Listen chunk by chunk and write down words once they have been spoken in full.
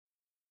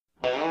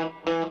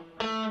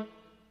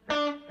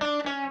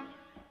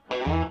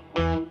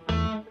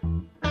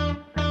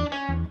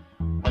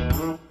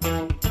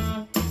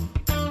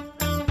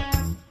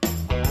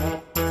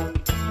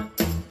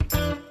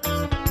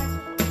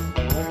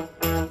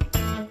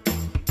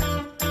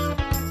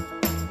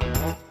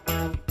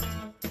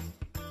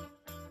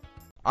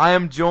I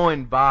am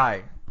joined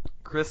by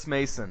Chris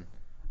Mason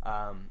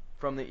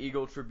from the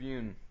Eagle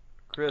Tribune.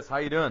 Chris, how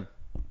you doing?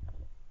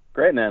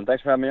 Great, man.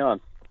 Thanks for having me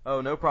on.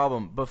 Oh, no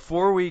problem.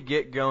 Before we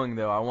get going,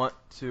 though, I want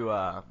to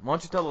why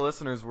don't you tell the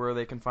listeners where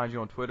they can find you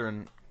on Twitter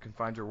and can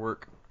find your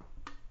work?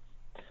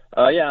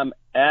 Yeah, I'm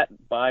at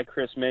by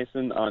Chris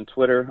Mason on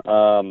Twitter.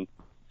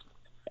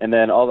 And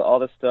then all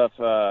the stuff.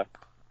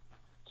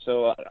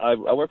 I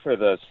work for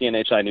the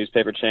CNHI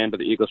newspaper chain, but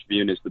the Eagle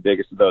Tribune is the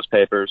biggest of those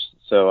papers.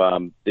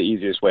 So the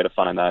easiest way to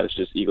find that is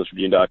just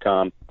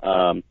eagletribune.com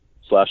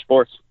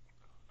 /sports.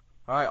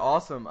 All right,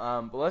 awesome.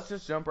 But let's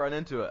just jump right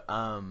into it.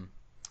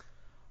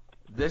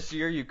 This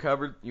year you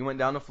went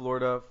down to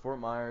Florida, Fort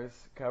Myers,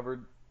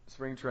 covered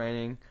spring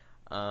training.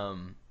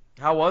 How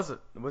was it?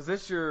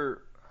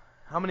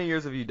 How many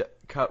years have you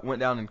went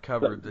down and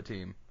covered the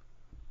team?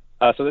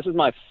 So this is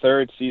my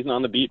third season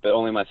on the beat, but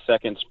only my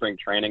second spring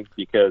training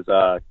because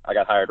I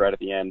got hired right at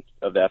the end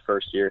of that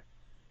first year.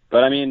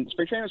 But I mean,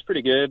 spring training was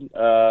pretty good.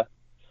 I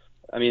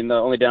mean, the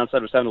only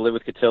downside was having to live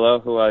with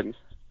Cotillo, who I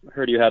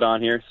heard you had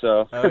on here.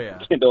 So Oh yeah.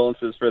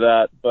 condolences for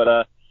that.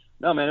 But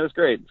no, man, it was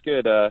great. It's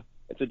good.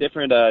 It's a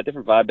different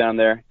vibe down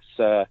there.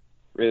 It's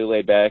really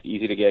laid back,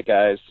 easy to get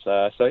guys.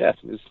 So yeah,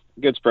 it was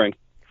a good spring.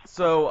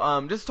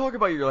 So, just talk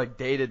about your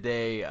day to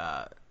day.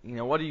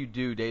 What do you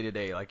do day to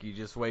day? Like, you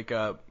just wake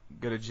up,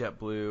 go to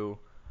JetBlue,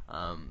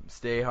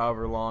 stay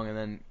however long, and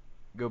then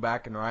go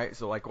back and write.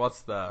 So, like,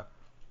 what's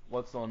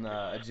on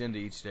the agenda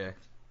each day?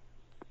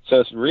 So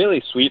it's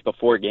really sweet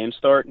before games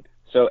start.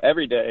 So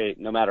every day,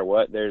 no matter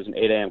what, there's an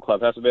 8 a.m.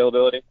 clubhouse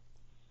availability.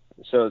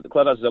 So the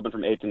clubhouse is open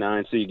from 8 to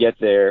 9. So you get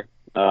there,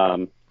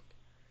 and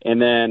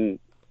then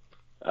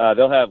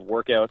they'll have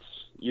workouts.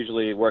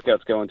 Usually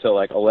workouts go until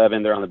like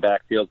 11. They're on the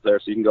backfields there,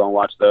 so you can go and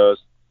watch those.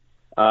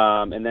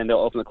 And then they'll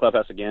open the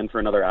clubhouse again for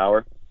another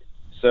hour.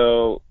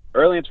 So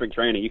early in spring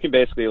training, you can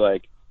basically,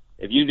 like,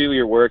 if you do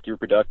your work, you're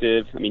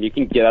productive. I mean, you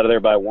can get out of there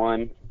by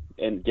 1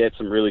 and get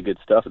some really good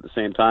stuff at the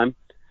same time.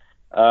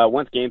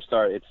 Once games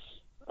start, it's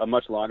a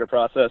much longer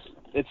process.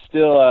 It's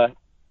still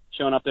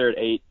showing up there at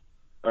 8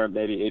 or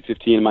maybe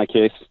 8:15 in my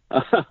case.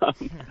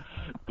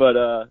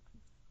 But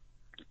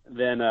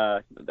then,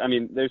 I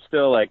mean, there's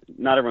still, like,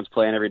 not everyone's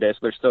playing every day, so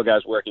there's still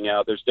guys working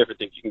out. There's different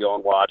things you can go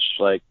and watch.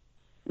 Like,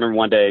 remember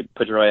one day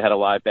Pedroia had a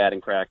live batting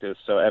practice,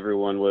 so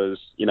everyone was,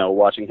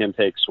 watching him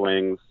take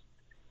swings.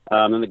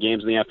 Then the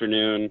games in the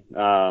afternoon,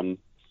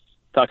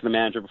 talk to the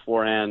manager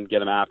beforehand,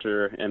 get him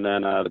after, and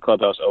then the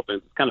clubhouse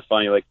opens. It's kind of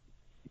funny, like,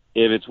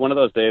 if it's one of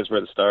those days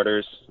where the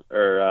starters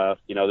or,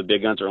 the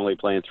big guns are only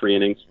playing 3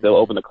 innings, they'll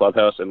open the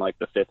clubhouse in, like,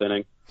 the 5th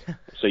inning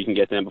so you can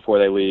get them before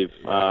they leave.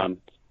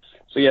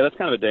 So, yeah, that's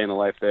kind of a day in the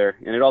life there.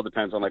 And it all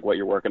depends on, like, what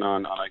you're working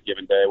on a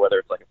given day, whether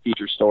it's, like, a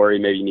feature story.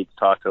 Maybe you need to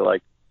talk to,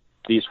 like,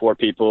 these 4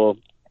 people.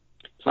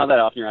 It's not that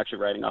often you're actually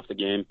writing off the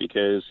game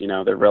because,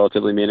 they're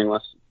relatively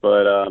meaningless.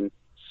 But,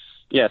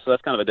 yeah, so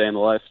that's kind of a day in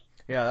the life.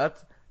 Yeah,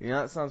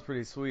 that sounds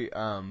pretty sweet.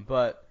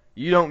 But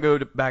you don't go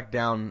back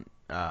down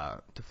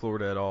to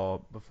Florida at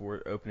all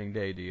before opening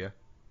day, do you?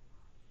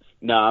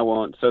 No, I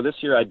won't. So this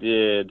year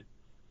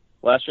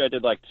last year I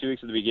did like 2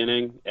 weeks at the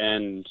beginning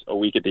and a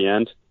week at the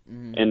end.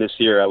 Mm-hmm. And this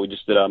year we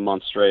just did a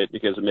month straight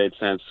because it made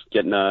sense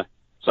so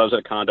I was at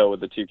a condo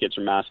with the 2 kids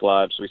from Mass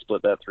Live, so we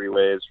split that 3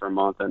 ways for a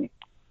month, and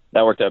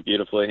that worked out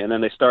beautifully. And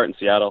then they start in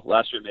Seattle.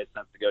 Last year it made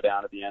sense to go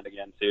down at the end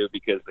again too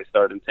because they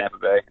started in Tampa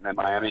Bay and then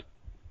Miami.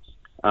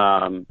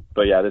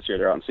 But yeah, this year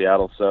they're out in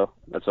Seattle, so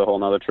that's a whole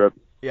nother trip.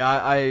 Yeah,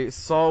 I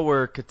saw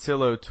where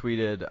Cotillo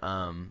tweeted,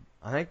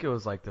 I think it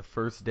was like the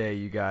first day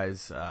you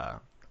guys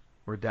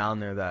were down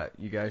there, that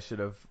you guys should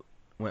have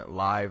went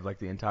live like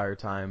the entire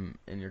time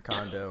in your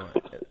condo.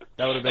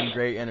 That would have been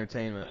great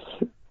entertainment.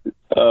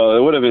 Oh,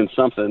 it would have been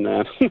something,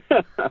 man.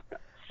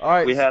 All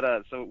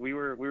right. So we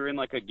were in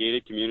like a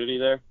gated community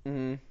there.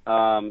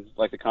 Mm-hmm.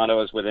 Like the condo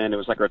was within, it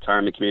was like a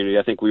retirement community.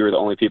 I think we were the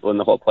only people in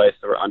the whole place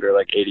that were under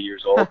like 80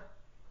 years old.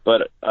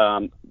 But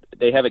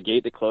they have a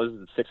gate that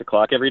closes at 6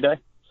 o'clock every day.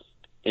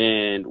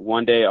 And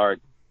one day our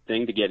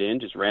thing to get in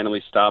just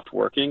randomly stopped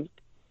working,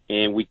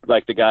 and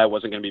the guy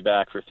wasn't going to be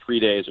back for 3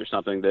 days or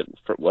something that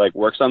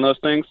works on those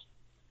things.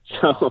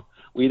 So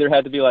we either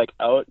had to be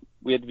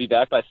we had to be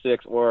back by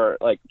 6 or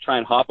like try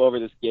and hop over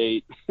this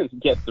gate and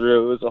get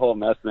through. It was a whole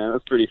mess, man. It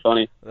was pretty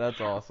funny. That's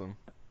awesome.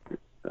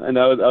 And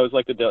I was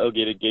like the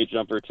delegated gate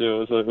jumper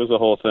too. It was a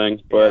whole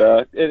thing,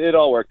 but it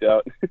all worked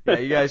out. Yeah,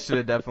 you guys should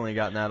have definitely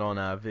gotten that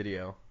on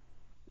video.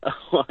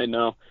 Oh, I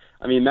know.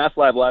 I mean, Mass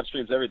live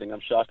streams everything.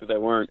 I'm shocked that they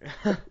weren't.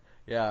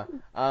 Yeah.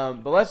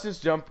 But let's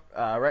just jump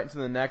right into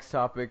the next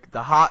topic.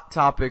 The hot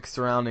topic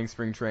surrounding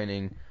spring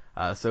training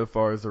so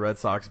far is the Red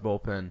Sox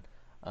bullpen.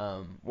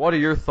 What are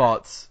your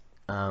thoughts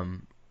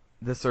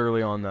this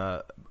early on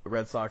the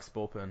Red Sox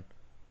bullpen?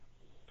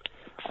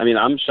 I mean,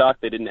 I'm shocked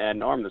they didn't add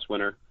an arm this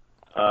winter.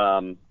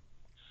 I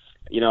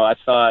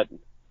thought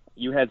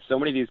you had so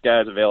many of these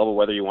guys available,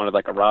 whether you wanted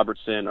like a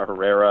Robertson or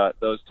Herrera,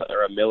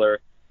 or a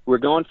Miller. We're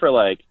going for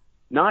like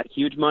not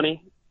huge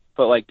money,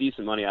 but like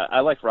decent money. I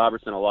like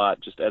Robertson a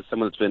lot, just as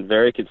someone that's been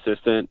very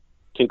consistent,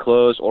 can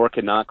close or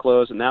cannot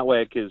close, and that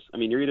way, because I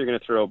mean, you're either going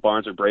to throw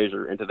Barnes or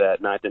Brazier into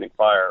that ninth inning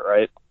fire,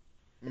 right?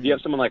 If you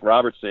have someone like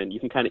Robertson, you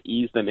can kind of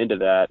ease them into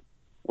that,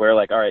 where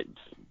like, all right,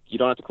 you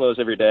don't have to close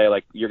every day.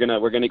 Like we're gonna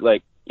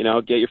like, you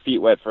know, get your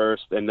feet wet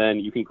first, and then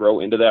you can grow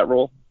into that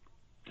role.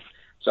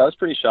 So I was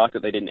pretty shocked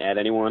that they didn't add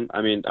anyone.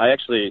 I mean,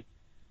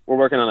 we're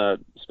working on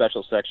a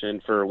special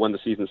section for when the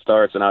season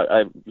starts, and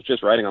I was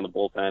just writing on the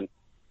bullpen.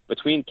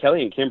 Between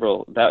Kelly and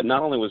Kimbrel, that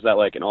not only was that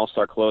like an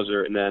all-star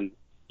closer and then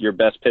your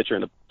best pitcher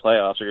in the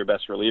playoffs or your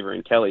best reliever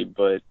in Kelly,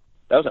 but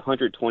that was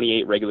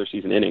 128 regular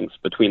season innings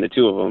between the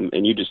two of them,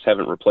 and you just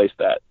haven't replaced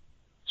that.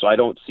 So I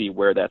don't see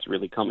where that's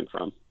really coming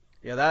from.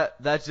 Yeah,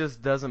 that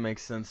just doesn't make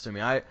sense to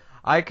me.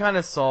 I kind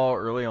of saw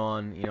early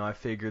on, you know, I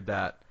figured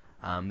that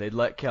they'd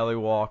let Kelly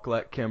walk,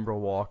 let Kimbrel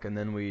walk, and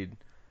then we'd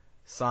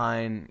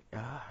sign,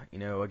 you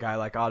know, a guy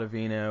like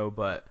Ottavino.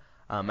 But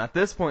at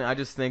this point, I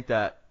just think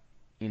that,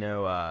 you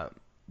know,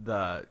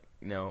 the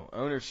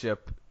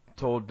ownership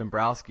told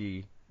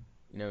Dombrowski,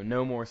 you know,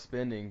 no more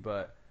spending.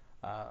 But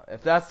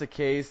if that's the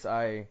case,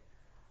 I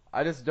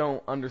just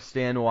don't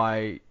understand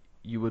why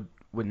you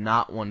would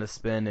not want to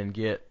spend and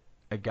get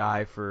a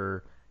guy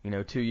for, you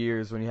know, 2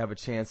 years when you have a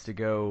chance to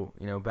go,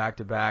 you know, back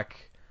to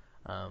back.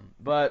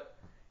 But,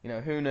 you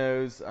know, who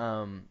knows?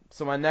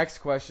 So my next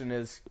question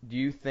is, do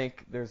you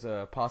think there's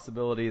a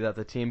possibility that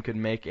the team could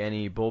make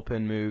any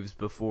bullpen moves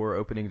before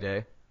opening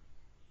day?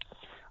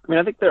 I mean,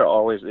 I think there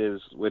always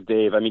is with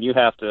Dave. I mean, you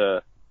have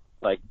to,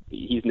 like,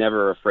 he's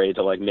never afraid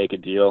to, like, make a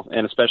deal,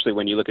 and especially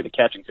when you look at the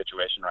catching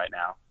situation right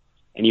now,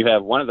 and you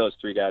have one of those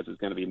three guys is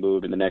going to be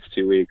moved in the next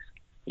 2 weeks.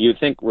 You'd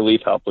think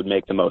relief help would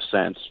make the most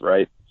sense,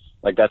 right?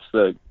 Like, that's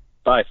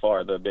by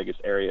far the biggest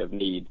area of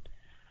need.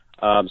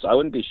 So I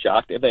wouldn't be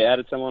shocked if they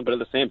added someone, but at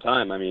the same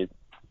time, I mean,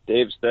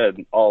 Dave said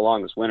all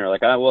along this winter,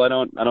 like, I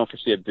don't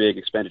foresee a big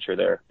expenditure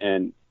there,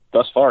 and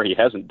thus far he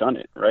hasn't done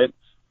it, right?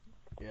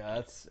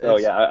 Yeah,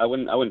 I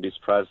wouldn't be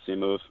surprised to see a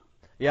move.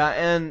 Yeah,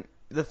 and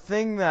the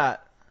thing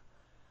that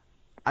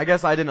I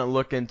guess I didn't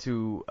look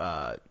into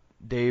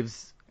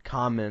Dave's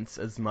comments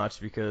as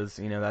much because,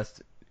 you know,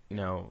 that's, you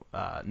know,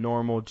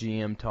 normal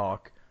GM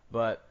talk,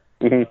 but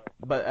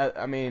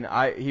I mean,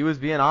 he was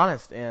being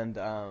honest, and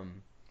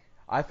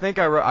I think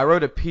I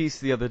wrote a piece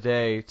the other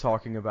day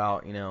talking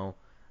about, you know,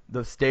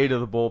 the state of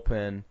the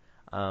bullpen,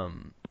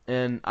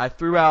 and I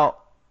threw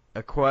out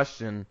a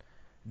question.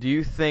 Do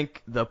you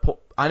think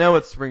I know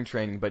it's spring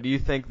training, but do you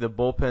think the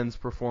bullpen's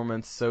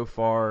performance so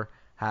far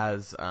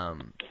has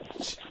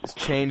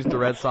changed the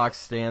Red Sox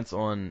stance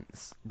on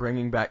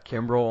bringing back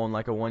Kimbrel on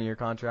like a 1-year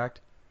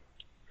contract?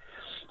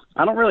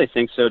 I don't really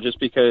think so, just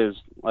because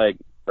like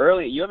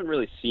early you haven't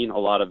really seen a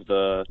lot of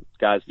the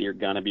guys that you're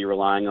gonna be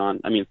relying on.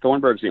 I mean,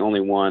 Thornburg's the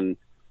only one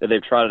that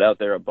they've trotted out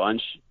there a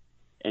bunch,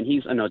 and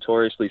he's a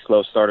notoriously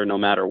slow starter no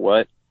matter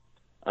what.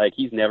 Like,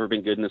 he's never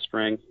been good in the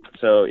spring,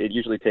 so it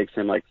usually takes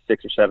him like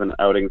 6 or 7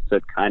 outings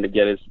to kind of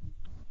get his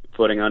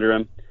footing under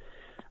him.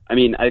 I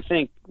mean, I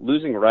think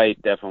losing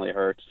Wright definitely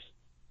hurts.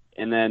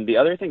 And then the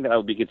other thing that I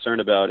would be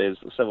concerned about is,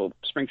 so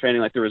spring training,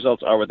 like the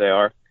results are what they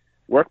are.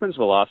 Workman's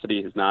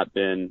velocity has not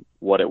been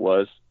what it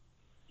was.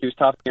 He was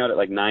topping out at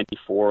like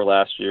 94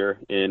 last year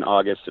in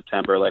August,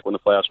 September, like when the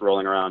playoffs were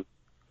rolling around.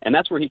 And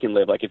that's where he can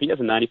live. Like, if he has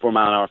a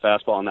 94-mile-an-hour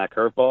fastball and that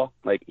curveball,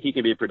 like, he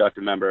can be a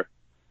productive member.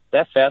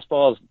 That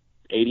fastball is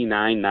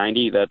 89,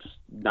 90, that's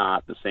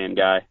not the same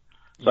guy.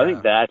 So yeah. I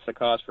think that's a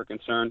cause for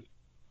concern.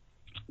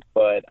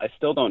 But I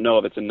still don't know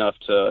if it's enough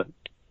to,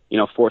 you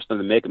know, force them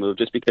to make a move,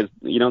 just because,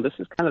 you know, this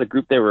is kind of the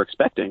group they were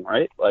expecting,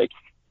 right? Like,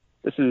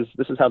 this is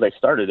how they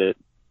started it.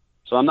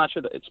 So I'm not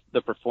sure that it's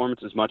the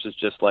performance as much as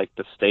just, like,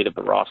 the state of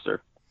the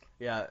roster.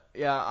 Yeah,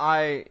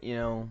 you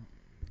know,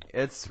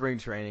 it's spring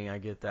training, I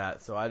get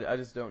that. So I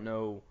just don't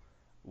know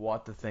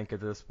what to think at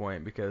this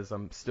point, because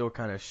I'm still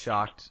kind of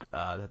shocked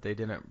that they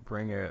didn't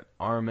bring an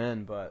arm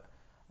in. But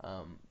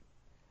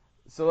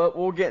so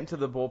we'll get into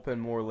the bullpen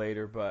more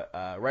later. But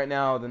right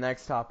now, the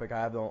next topic I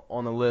have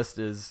on the list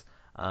is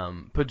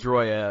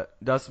Pedroia.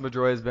 Dustin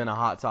Pedroia has been a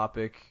hot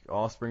topic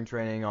all spring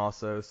training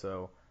also.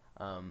 So,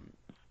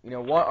 you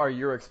know, what are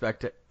your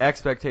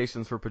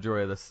expectations for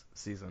Pedroia this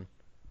season?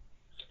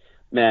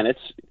 Man,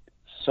 it's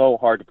so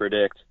hard to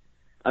predict.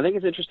 I think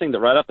it's interesting that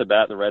right off the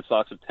bat, the Red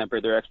Sox have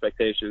tempered their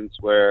expectations,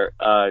 where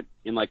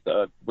in like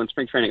when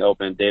spring training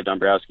opened, Dave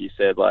Dombrowski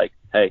said, like,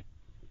 hey,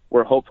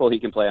 we're hopeful he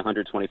can play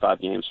 125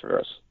 games for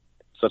us.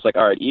 So it's like,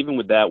 all right, even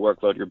with that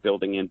workload, you're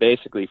building in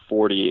basically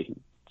 40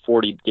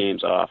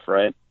 games off,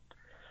 right?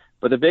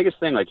 But the biggest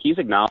thing, like, he's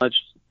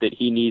acknowledged that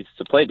he needs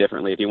to play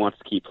differently if he wants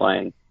to keep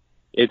playing.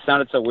 It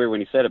sounded so weird when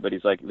he said it, but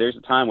he's like, there's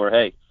a time where,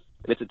 hey,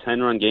 if it's a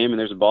 10-run game and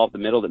there's a ball up the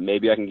middle that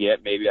maybe I can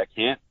get, maybe I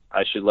can't,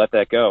 I should let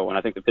that go. And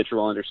I think the pitcher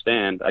will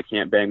understand I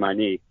can't bang my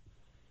knee.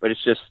 But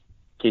it's just,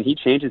 can he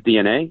change his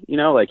DNA? You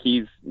know, like,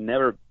 he's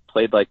never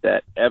played like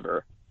that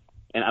ever.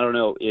 And I don't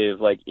know if,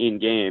 like, in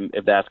game,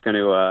 if that's going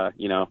to,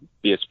 you know,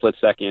 be a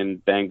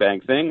split-second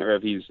bang-bang thing, or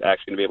if he's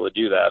actually going to be able to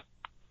do that.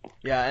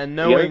 Yeah, and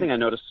the other thing I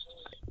noticed...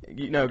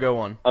 No, go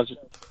on. I was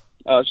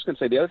just going to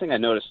say, the other thing I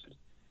noticed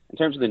in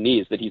terms of the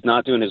knees, that he's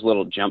not doing his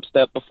little jump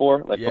step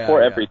before. Like,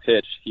 before every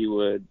pitch, he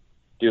would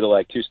do the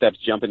like 2 steps,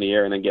 jump in the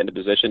air, and then get into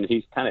position.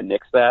 He's kind of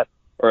nixed that,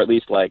 or at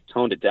least like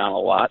toned it down a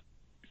lot.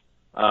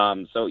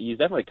 So he's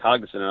definitely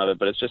cognizant of it,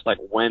 but it's just like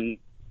when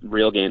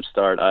real games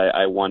start,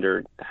 I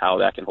wonder how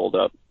that can hold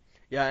up.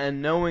 Yeah,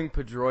 and knowing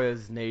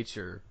Pedroia's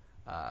nature,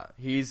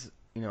 he's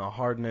a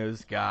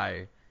hard-nosed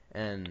guy,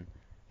 and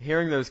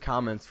hearing those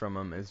comments from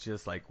him is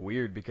just like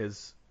weird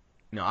because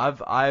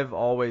I've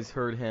always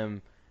heard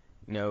him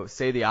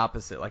say the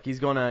opposite. Like he's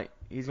gonna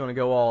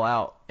go all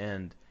out,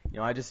 and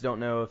I just don't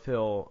know if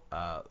he'll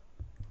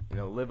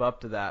live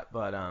up to that.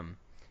 But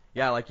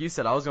yeah, like you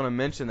said, I was gonna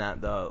mention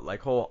that the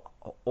like whole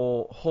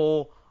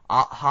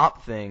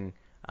hop thing.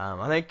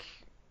 I think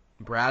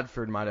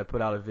Bradford might have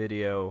put out a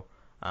video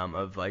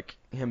of like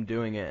him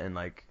doing it and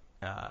like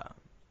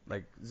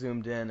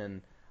zoomed in,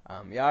 and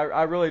yeah,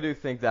 I really do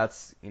think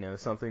that's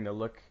something to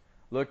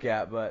look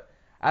at. But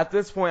at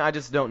this point, I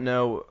just don't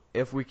know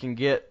if we can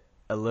get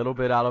a little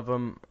bit out of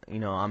him.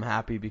 I'm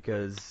happy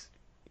because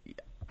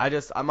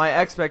my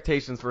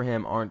expectations for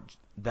him aren't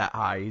that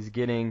high. He's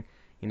getting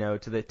to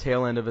the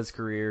tail end of his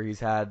career. He's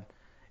had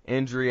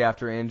injury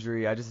after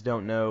injury. I just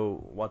don't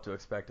know what to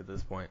expect at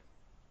this point.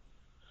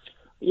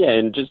 Yeah,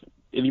 and just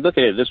if you look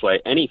at it this way,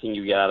 anything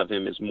you get out of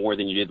him is more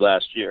than you did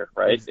last year,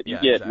 right? If you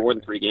get exactly. more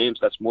than 3 games,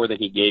 that's more than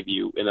he gave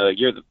you in a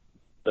year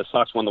the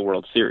Sox won the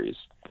World Series.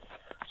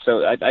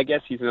 So I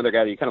guess he's another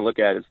guy that you kind of look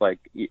at. It's like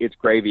it's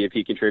gravy if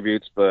he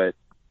contributes, but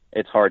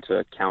it's hard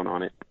to count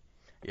on it.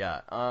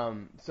 Yeah.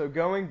 So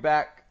going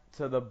back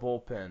to the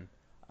bullpen,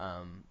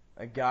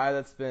 a guy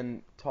that's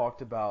been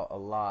talked about a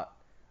lot,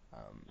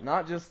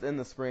 not just in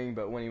the spring,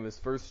 but when he was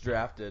first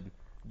drafted,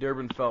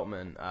 Durbin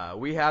Feltman.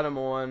 We had him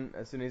on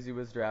as soon as he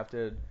was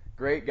drafted.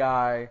 Great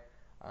guy.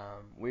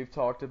 We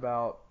talked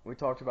about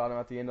him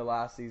at the end of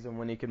last season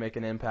when he could make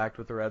an impact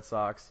with the Red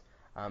Sox.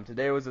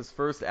 Today was his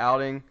first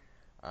outing.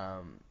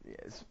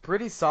 It's a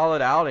pretty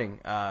solid outing.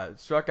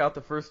 Struck out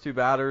the first 2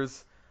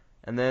 batters,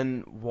 and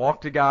then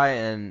walked a guy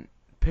and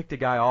picked a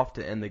guy off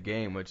to end the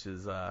game, which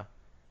is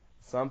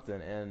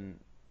something. And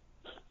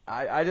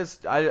I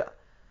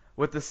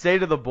with the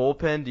state of the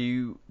bullpen,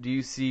 do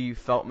you see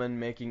Feltman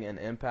making an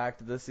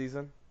impact this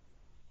season?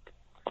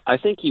 I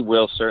think he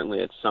will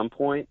certainly at some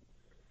point,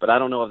 but I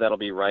don't know if that'll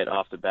be right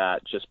off the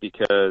bat just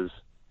because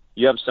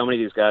you have so many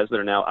of these guys that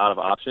are now out of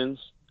options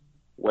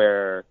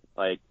where,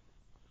 like,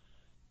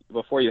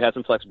 before you had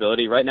some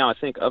flexibility. Right now, I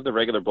think of the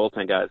regular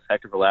bullpen guys,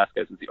 Hector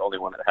Velasquez is the only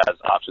one that has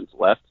options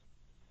left.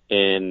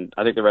 And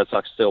I think the Red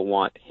Sox still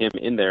want him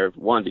in there,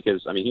 1,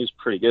 because, I mean, he was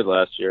pretty good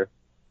last year,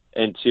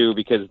 and 2,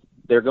 because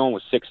they're going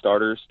with 6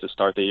 starters to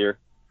start the year.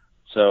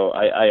 So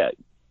I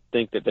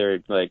think that they're,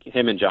 like,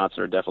 him and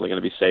Johnson are definitely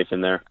going to be safe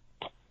in there.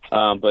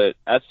 But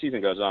as the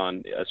season goes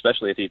on,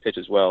 especially if he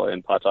pitches well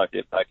in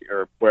Pawtucket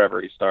or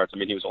wherever he starts, I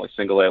mean, he was only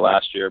single A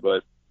last year,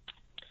 but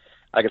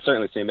I can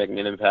certainly see him making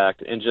an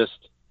impact. And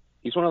just,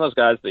 he's one of those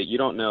guys that you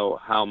don't know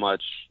how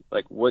much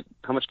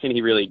can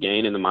he really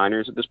gain in the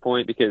minors at this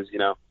point, because,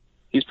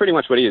 he's pretty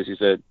much what he is. He's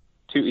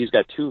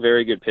got 2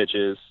 very good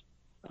pitches.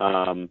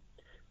 I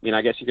mean,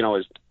 I guess you can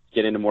always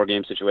get into more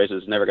game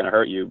situations. It's never going to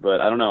hurt you, but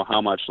I don't know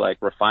how much like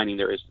refining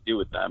there is to do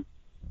with them.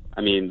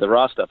 I mean, the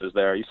raw stuff is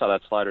there. You saw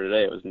that slider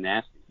today. It was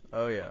nasty.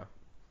 Oh, yeah.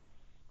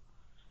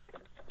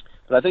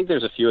 But I think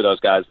there's a few of those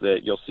guys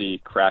that you'll see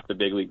crack the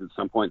big leagues at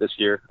some point this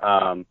year.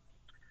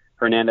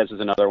 Hernandez is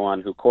another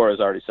one who Cora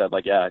has already said,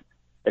 like, yeah,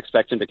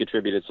 expect him to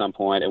contribute at some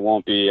point. It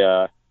won't be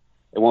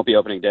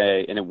opening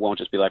day, and it won't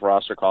just be like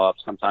roster call-up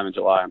sometime in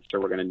July. I'm sure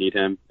we're going to need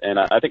him. And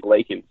I think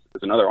Lakins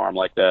is another arm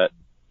like that,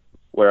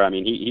 where, I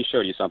mean, he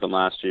showed you something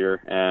last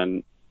year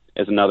and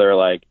is another,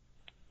 like,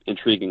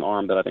 intriguing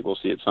arm that I think we'll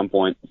see at some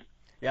point.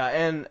 Yeah,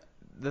 and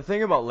the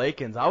thing about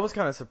Lakins, I was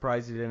kind of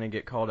surprised he didn't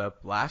get called up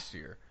last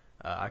year.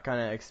 I kind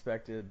of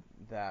expected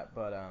that,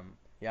 but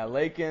yeah,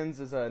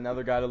 Lakins is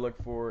another guy to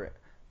look for.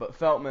 But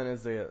Feltman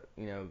is the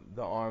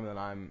arm that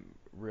I'm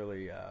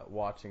really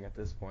watching at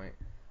this point.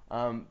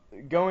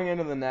 Going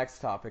into the next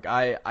topic,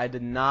 I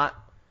did not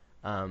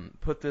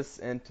put this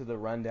into the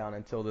rundown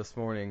until this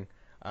morning,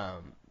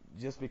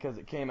 just because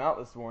it came out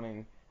this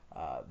morning.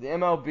 The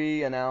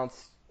MLB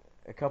announced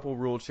a couple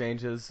rule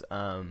changes.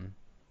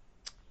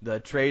 The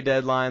trade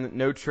deadline,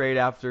 no trade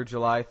after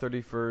July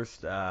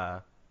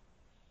 31st,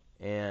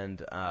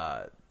 and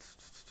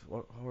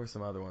what were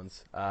some other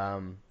ones?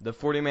 The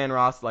 40-man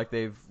roster, like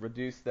they've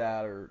reduced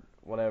that or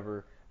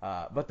whatever.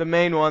 But the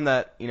main one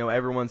that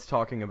everyone's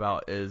talking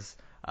about is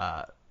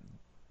a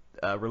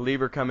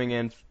reliever coming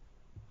in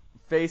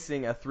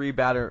facing a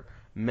 3-batter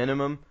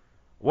minimum.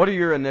 What are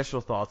your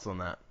initial thoughts on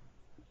that?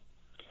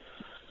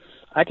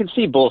 I can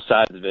see both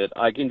sides of it.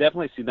 I can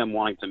definitely see them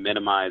wanting to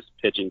minimize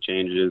pitching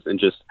changes and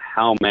just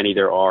how many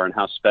there are and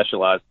how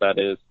specialized that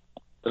is.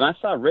 But I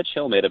saw Rich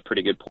Hill made a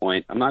pretty good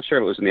point. I'm not sure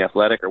if it was in The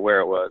Athletic or where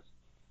it was,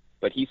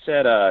 but he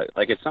said,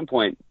 like at some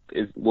point,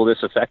 will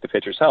this affect the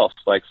pitcher's health?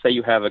 Like, say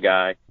you have a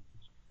guy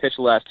pitch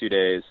the last 2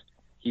 days,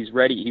 he's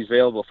ready, he's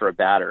available for a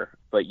batter,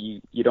 but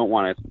you don't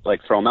want to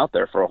like throw him out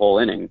there for a whole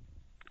inning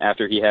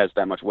after he has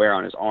that much wear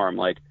on his arm.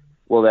 Like,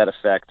 will that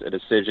affect a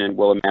decision?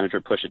 Will a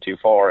manager push it too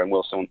far, and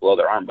will someone blow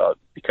their arm out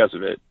because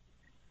of it?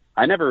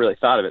 I never really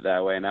thought of it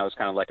that way, and that was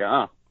kind of like,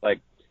 like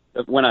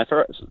when I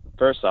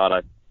first saw it,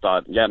 I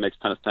thought, yeah, it makes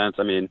a ton of sense.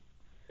 I mean,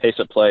 pace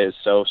of play is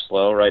so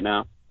slow right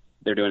now.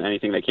 They're doing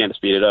anything they can to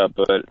speed it up,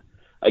 but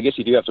I guess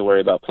you do have to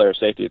worry about player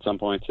safety at some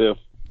point too.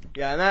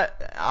 Yeah, and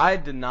that I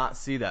did not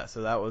see that,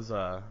 so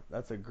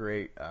that's a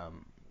great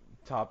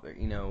topic,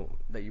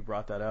 that you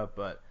brought that up.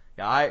 But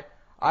yeah,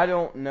 I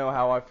don't know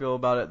how I feel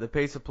about it. The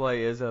pace of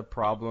play is a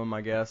problem,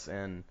 I guess,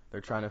 and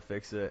they're trying to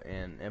fix it.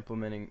 And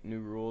implementing new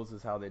rules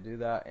is how they do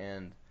that.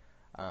 And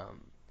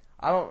um,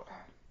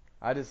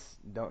 I just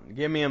don't.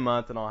 Give me a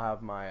month, and I'll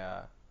have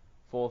my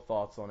full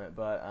thoughts on it.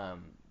 But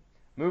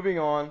moving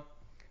on,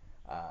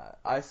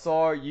 I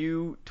saw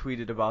you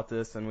tweeted about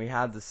this, and we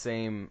had the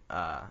same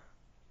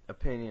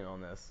opinion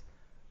on this.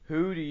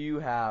 Who do you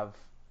have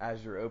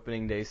as your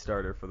opening day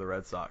starter for the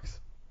Red Sox?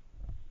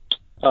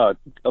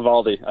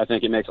 Eovaldi. I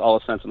think it makes all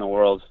the sense in the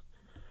world.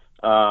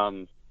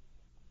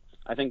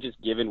 I think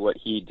just given what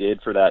he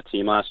did for that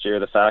team last year,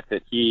 the fact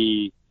that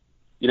he,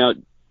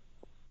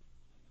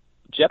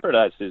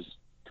 jeopardized his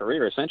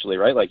career essentially,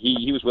 right? Like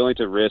he was willing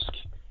to risk,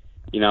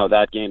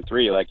 that game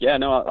 3. Like, yeah,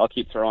 no, I'll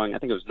keep throwing. I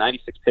think it was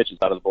 96 pitches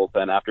out of the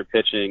bullpen after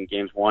pitching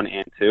games 1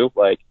 and 2.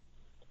 Like,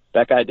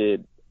 that guy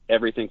did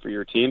everything for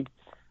your team.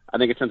 I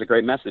think it sends a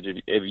great message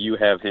if you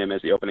have him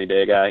as the opening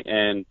day guy.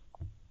 And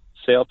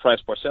Sale, Price,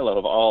 Porcello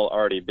have all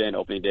already been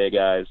opening day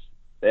guys.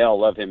 They all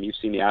love him. You've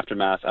seen the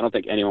aftermath. I don't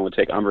think anyone would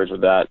take umbrage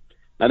with that.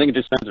 I think it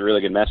just sends a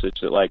really good message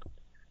that, like,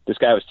 this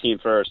guy was team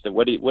first. And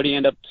what do you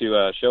end up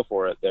to show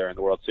for it there in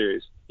the World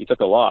Series? He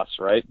took a loss,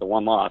 right? The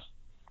one loss.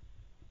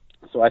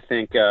 So I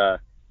think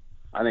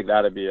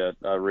that'd be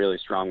a really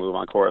strong move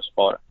on Cora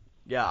Sparta.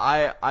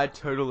 Yeah, I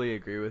totally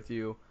agree with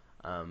you.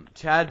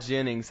 Chad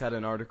Jennings had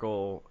an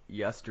article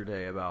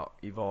yesterday about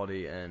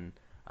Eovaldi, and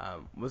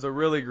was a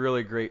really,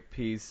 really great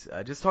piece,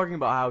 just talking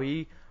about how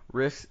he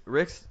risked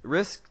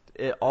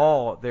it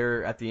all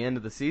there at the end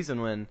of the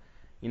season when,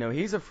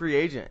 he's a free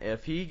agent.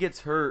 If he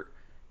gets hurt,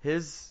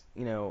 his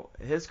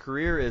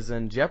career is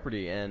in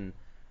jeopardy, and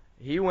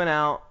he went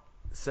out,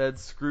 said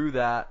screw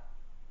that,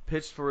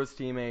 pitched for his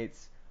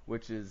teammates,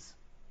 which is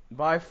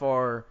by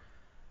far,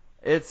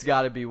 it's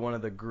got to be one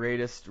of the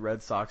greatest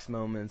Red Sox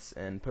moments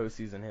in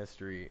postseason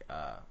history.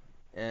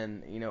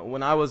 And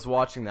when I was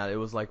watching that, it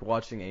was like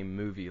watching a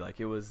movie. Like,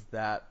 it was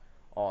that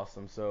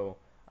awesome. So,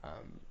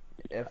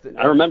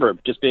 I remember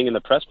just being in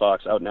the press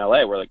box out in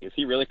LA, where, like, is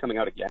he really coming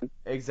out again?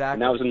 Exactly.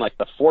 And that was in like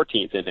the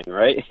 14th inning,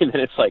 right? And then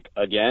it's like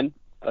again.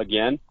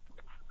 It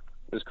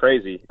was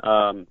crazy.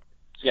 So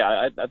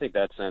yeah, I think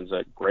that sends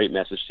a great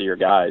message to your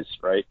guys,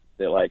 right?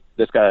 That, like,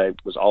 this guy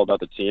was all about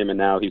the team, and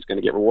now he's going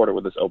to get rewarded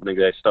with this opening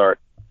day start.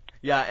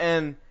 Yeah,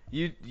 and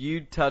you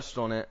touched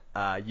on it.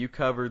 You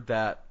covered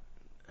that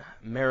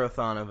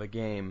marathon of a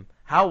game.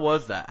 How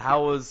was that?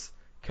 How was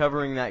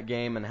covering that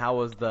game, and how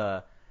was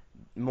the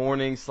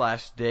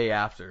morning/day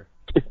after?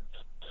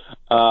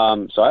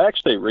 So I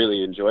actually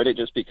really enjoyed it,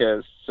 just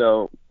because.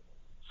 So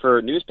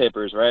for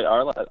newspapers, right,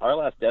 our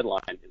last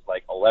deadline is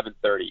like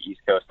 11:30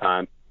 East Coast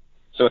time.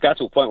 So it got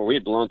to a point where we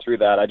had blown through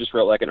that. I just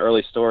wrote like an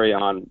early story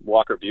on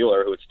Walker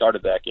Buehler, who had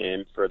started that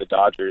game for the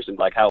Dodgers, and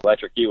like how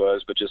electric he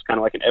was, but just kind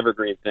of like an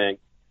evergreen thing.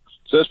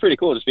 So it was pretty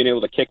cool just being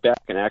able to kick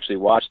back and actually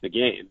watch the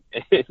game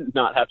and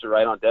not have to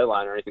write on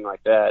deadline or anything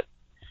like that.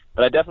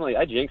 But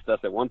I jinxed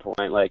us at one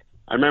point. Like,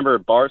 I remember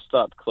bars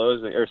started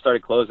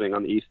closing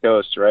on the East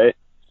Coast, right?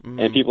 Mm-hmm.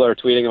 And people are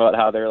tweeting about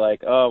how they're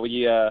like, oh,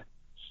 we had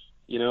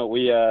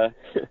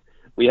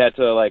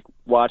to, like,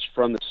 watch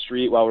from the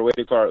street while we're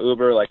waiting for our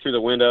Uber, like, through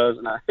the windows.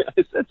 And I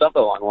said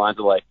something along the lines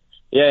of, like,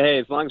 yeah, hey,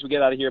 as long as we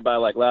get out of here by,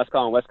 like, last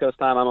call on West Coast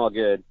time, I'm all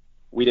good.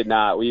 We did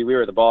not. We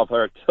were at the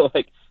ballpark till,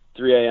 like,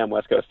 3 a.m.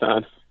 West Coast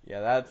time.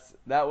 Yeah,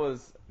 that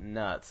was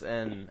nuts.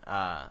 And,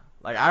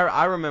 like,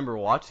 I remember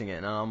watching it,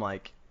 and I'm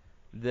like,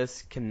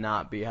 this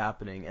cannot be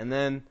happening. And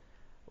then,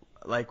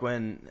 like,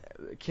 when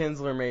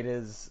Kinsler made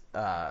his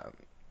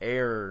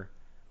error,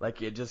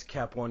 like, it just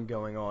kept on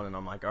going on, and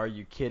I'm like, are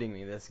you kidding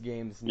me? This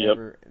game's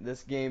never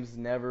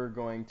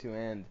going to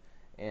end.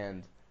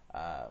 And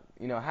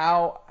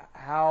how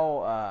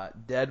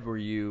dead were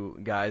you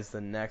guys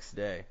the next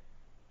day?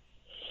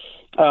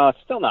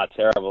 Still not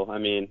terrible. I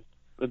mean,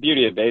 the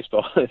beauty of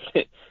baseball is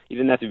that you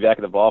didn't have to be back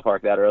at the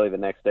ballpark that early the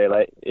next day.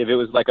 Like, if it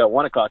was like a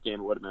 1 o'clock game,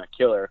 it would have been a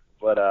killer.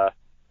 But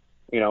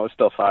it was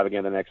still 5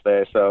 again the next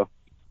day, so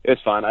it was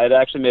fun. I had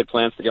actually made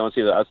plans to go and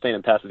I was staying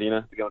in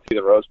Pasadena to go and see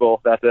the Rose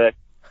Bowl that day.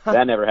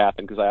 That never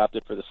happened because I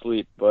opted for the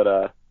sleep.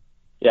 But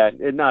yeah,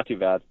 not too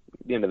bad.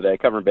 At the end of the day,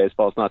 covering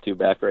baseball is not too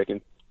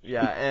backbreaking.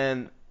 Yeah,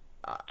 and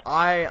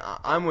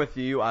I'm with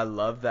you. I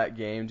love that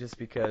game just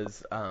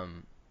because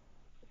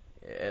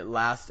it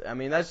lasts. I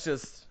mean, that's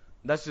just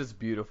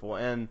beautiful.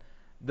 And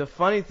the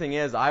funny thing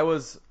is, I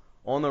was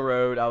on the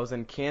road. I was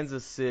in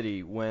Kansas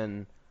City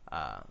when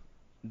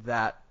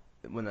the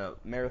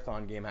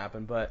marathon game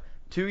happened. But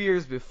 2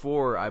 years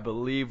before, I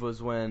believe,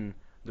 was when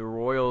the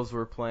Royals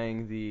were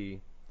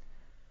playing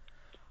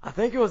I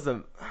think it was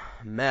the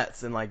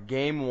Mets in, like,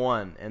 game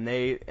 1,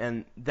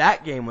 and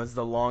that game was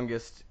the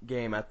longest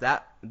game at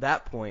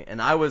that point,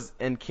 and I was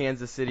in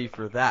Kansas City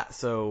for that.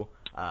 So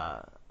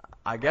uh,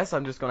 I guess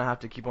I'm just gonna have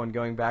to keep on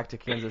going back to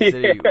Kansas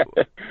City.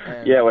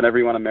 And Yeah, whenever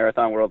you won a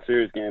Marathon World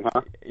Series game,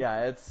 huh?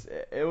 yeah,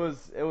 it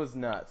was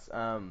nuts.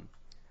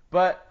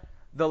 But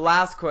the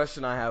last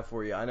question I have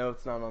for you, I know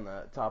it's not on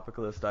the topic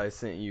list I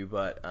sent you,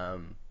 but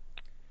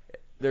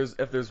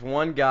if there's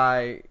one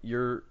guy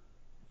you're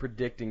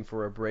predicting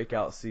for a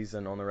breakout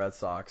season on the Red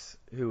Sox,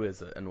 who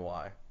is it and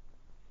why?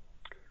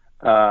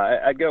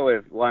 I'd go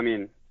with, well, I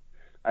mean,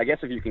 I guess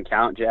if you can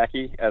count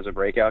Jackie as a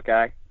breakout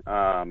guy,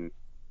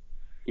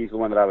 he's the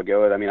one that I would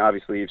go with. I mean,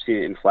 obviously you've seen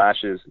it in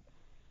flashes,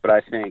 but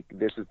I think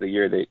this is the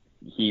year that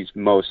he's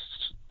most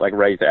like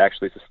ready to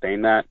actually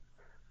sustain that.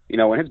 You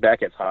know, when his bat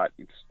gets hot,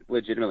 he's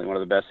legitimately one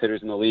of the best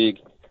hitters in the league.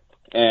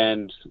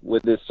 And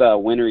with this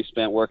winter he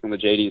spent working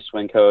with JD's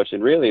swing coach,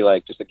 and really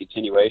like just a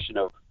continuation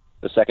of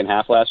the second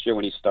half last year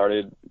when he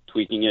started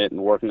tweaking it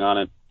and working on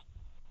it,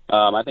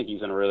 I think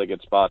he's in a really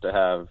good spot to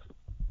have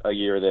a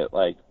year that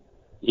like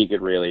he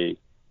could really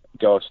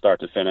go start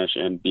to finish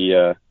and be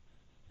a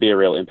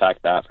real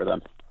impact bat for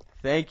them.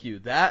 Thank you.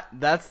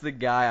 That's the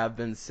guy I've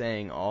been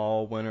saying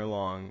all winter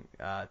long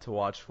to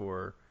watch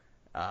for,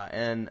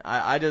 and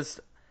I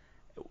just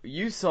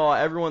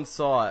everyone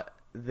saw it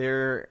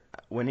there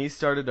when he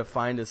started to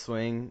find a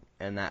swing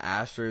in that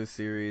Astros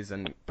series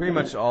and pretty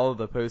much all of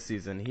the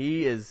postseason.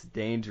 He is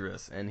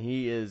dangerous, and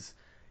he is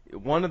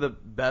one of the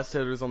best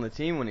hitters on the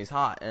team when he's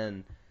hot.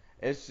 And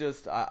it's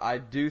just I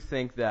do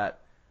think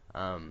that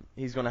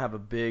he's going to have a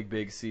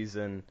big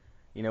season.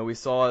 You know, we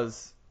saw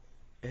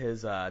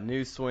his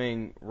new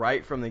swing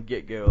right from the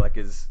get-go. Like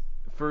his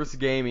first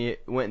game, he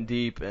went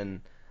deep,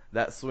 and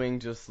that swing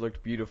just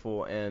looked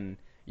beautiful. And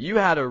you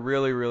had a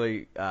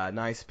really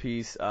nice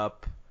piece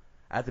up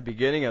at the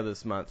beginning of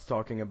this month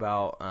talking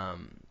about,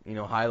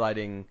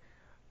 highlighting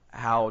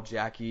how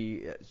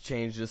Jackie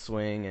changed his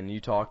swing, and you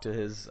talked to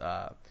his,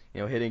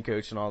 hitting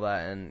coach and all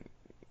that. And,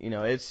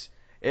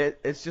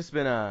 it's just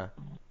been I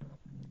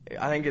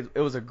think it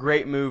was a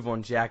great move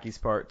on Jackie's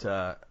part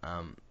to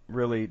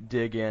really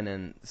dig in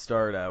and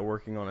start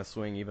working on a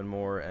swing even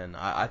more, and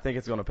I think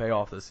it's going to pay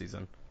off this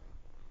season.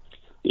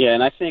 Yeah,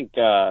 and I think,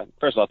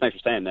 first of all, thanks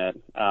for saying that.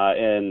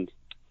 And,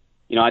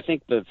 I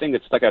think the thing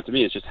that stuck out to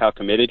me is just how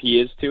committed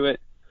he is to it.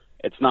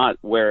 It's not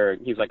where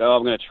he's like, oh,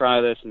 I'm going to try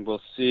this and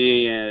we'll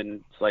see,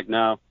 and it's like,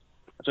 no.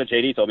 That's what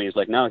JD told me. He's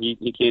like, no, he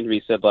came to me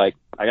and said, like,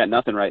 I got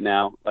nothing right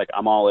now. Like,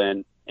 I'm all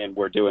in, and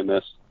we're doing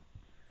this.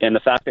 And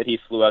the fact that he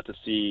flew out to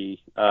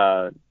see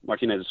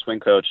Martinez's swing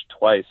coach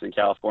twice in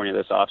California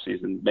this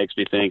offseason makes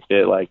me think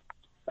that, like,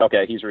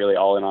 okay, he's really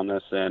all in on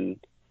this, and,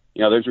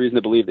 there's reason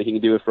to believe that he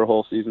can do it for a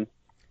whole season.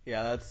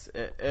 Yeah, that's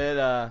it.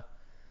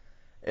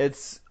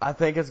 I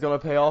think it's going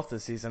to pay off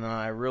this season, and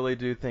I really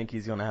do think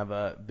he's going to have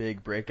a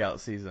big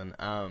breakout season.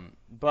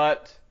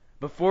 But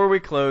before we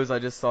close, I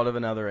just thought of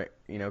another,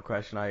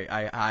 question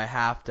I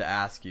have to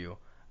ask you.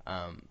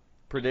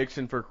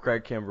 Prediction for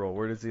Craig Kimbrel,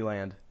 where does he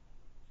land?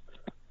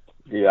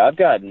 Yeah, I've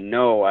got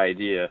no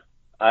idea.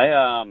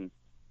 I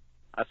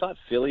thought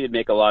Philly would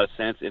make a lot of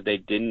sense if they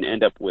didn't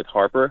end up with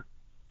Harper,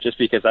 just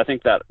because I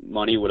think that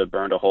money would have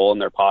burned a hole in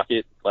their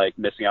pocket, like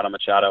missing out on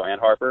Machado and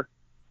Harper.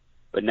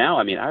 But now,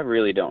 I mean, I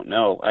really don't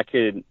know.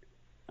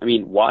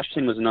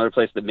 Washington was another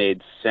place that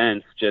made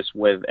sense just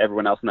with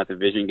everyone else in that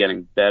division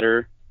getting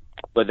better.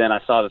 But then I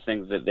saw the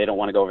things that they don't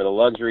want to go over the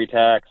luxury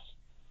tax.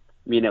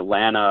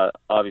 Atlanta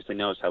obviously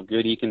knows how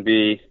good he can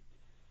be.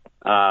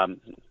 I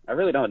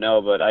really don't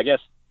know, but I guess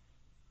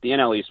the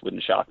NL East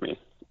wouldn't shock me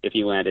if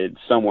he landed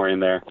somewhere in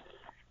there,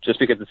 just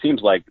because it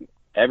seems like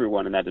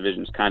everyone in that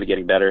division is kind of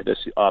getting better this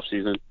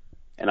offseason,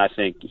 and I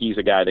think he's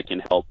a guy that can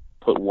help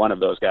put one of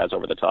those guys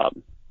over the top.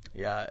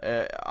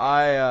 Yeah,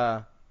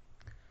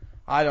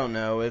 I don't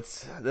know.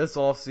 This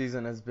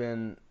offseason has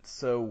been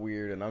so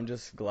weird, and I'm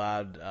just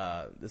glad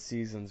the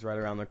season's right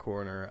around the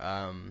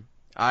corner.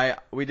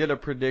 We did a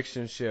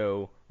prediction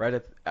show right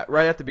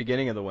at the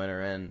beginning of the winter,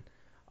 and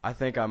I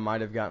think I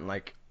might have gotten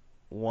like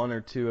one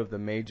or two of the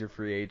major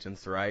free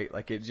agents right.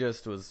 Like, it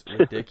just was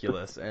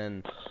ridiculous.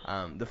 And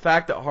the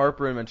fact that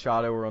Harper and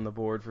Machado were on the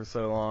board for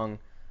so long,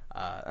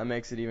 that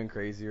makes it even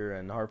crazier.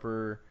 And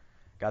Harper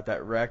got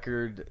that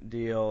record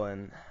deal,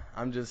 and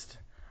I'm just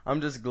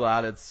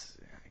glad it's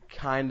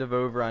kind of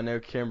over. I know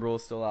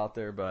Kimbrel's still out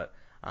there, but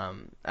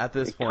at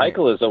this point,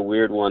 Keuchel is a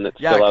weird one that's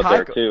still out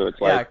there too.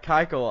 It's like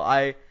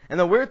Keuchel. And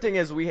the weird thing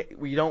is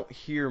we don't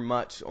hear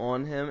much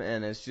on him,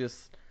 and it's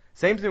just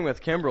same thing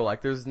with Kimbrel.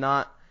 Like, there's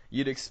not.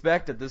 You'd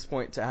expect at this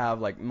point to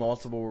have like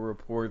multiple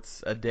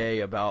reports a day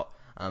about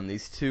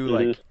these two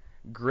like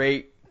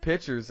great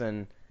pitchers,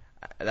 and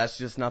that's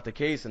just not the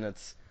case, and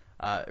it's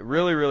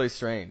really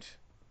strange.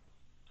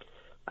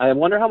 I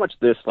wonder how much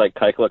this like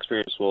Keuchel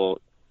experience will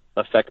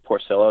affect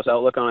Porcello's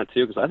outlook on it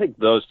too, because I think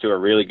those two are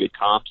really good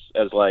comps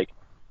as like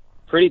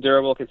pretty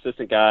durable,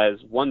 consistent guys.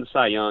 One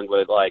Cy Young,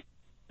 but like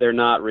they're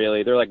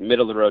like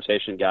middle of the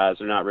rotation guys.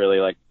 They're not really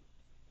like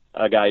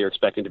a guy you're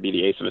expecting to be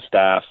the ace of a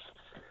staff.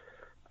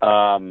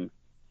 And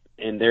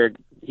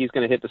he's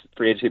going to hit the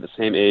free agency at the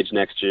same age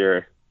next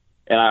year.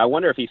 And I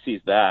wonder if he sees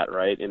that,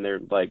 right, in their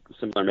like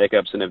similar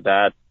makeups, and if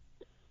that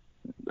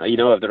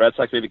if the Red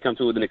Sox maybe come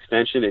through with an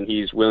extension and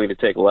he's willing to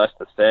take less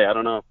to stay, I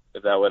don't know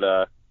if that would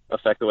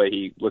affect the way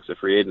he looks at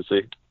free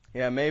agency.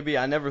 Yeah, maybe.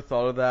 I never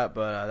thought of that,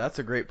 but that's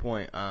a great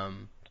point.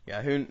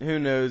 Yeah, who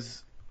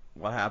knows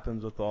what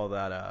happens with all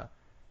that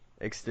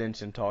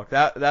extension talk?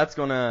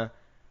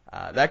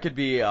 That could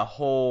be a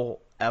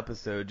whole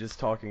episode just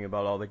talking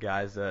about all the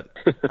guys that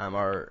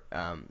are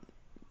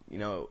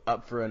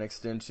up for an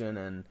extension,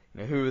 and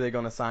who are they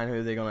going to sign, who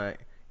are they going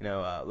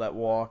to let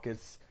walk.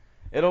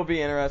 It'll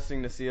be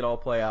interesting to see it all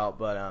play out,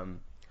 but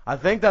I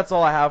think that's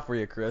all I have for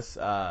you, Chris.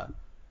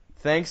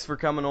 Thanks for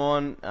coming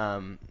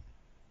on.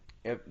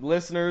 If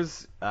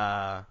listeners,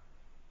 I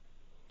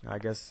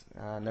guess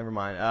never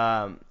mind.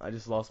 I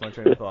just lost my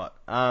train of thought.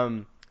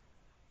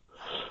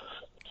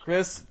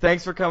 Chris,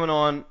 thanks for coming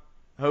on.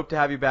 Hope to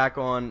have you back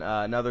on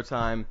another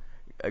time.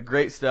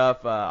 Great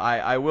stuff.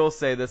 I will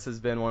say this has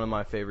been one of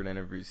my favorite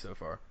interviews so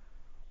far.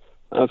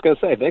 I was going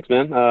to say, thanks,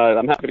 man.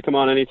 I'm happy to come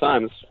on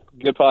anytime. It's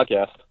a good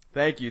podcast.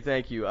 Thank you.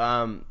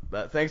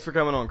 But thanks for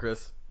coming on,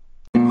 Chris.